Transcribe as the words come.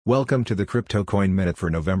Welcome to the Crypto Coin Minute for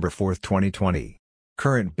November 4, 2020.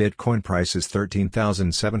 Current Bitcoin price is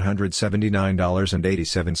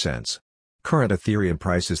 $13,779.87. Current Ethereum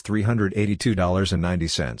price is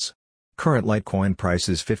 $382.90. Current Litecoin price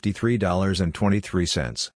is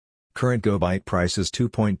 $53.23. Current GoByte price is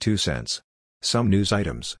 2.2 cents. Some news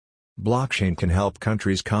items. Blockchain can help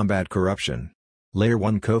countries combat corruption. Layer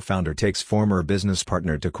 1 co-founder takes former business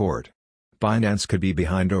partner to court. Binance could be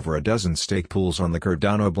behind over a dozen stake pools on the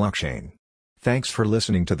Cardano blockchain. Thanks for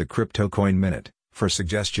listening to the Crypto Coin Minute. For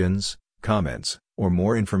suggestions, comments, or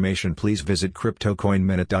more information, please visit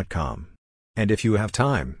cryptocoinminute.com. And if you have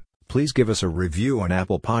time, please give us a review on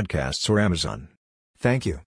Apple Podcasts or Amazon. Thank you.